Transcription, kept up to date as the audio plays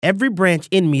Every branch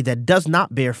in me that does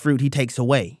not bear fruit, he takes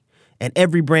away. And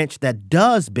every branch that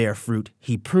does bear fruit,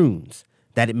 he prunes,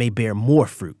 that it may bear more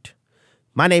fruit.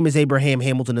 My name is Abraham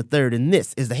Hamilton III, and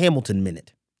this is the Hamilton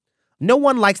Minute. No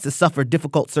one likes to suffer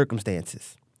difficult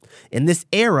circumstances. In this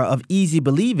era of easy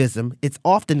believism, it's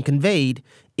often conveyed,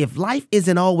 if life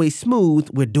isn't always smooth,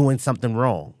 we're doing something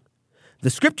wrong.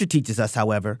 The scripture teaches us,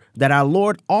 however, that our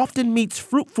Lord often meets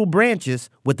fruitful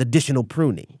branches with additional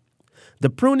pruning. The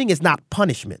pruning is not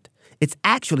punishment. It's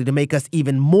actually to make us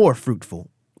even more fruitful.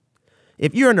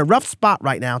 If you're in a rough spot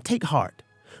right now, take heart.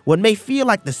 What may feel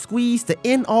like the squeeze to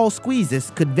end all squeezes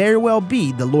could very well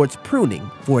be the Lord's pruning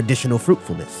for additional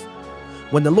fruitfulness.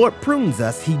 When the Lord prunes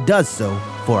us, he does so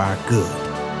for our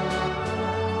good.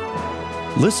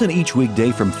 Listen each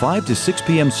weekday from 5 to 6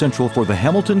 p.m. Central for the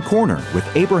Hamilton Corner with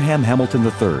Abraham Hamilton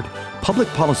III, public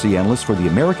policy analyst for the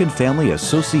American Family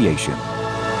Association.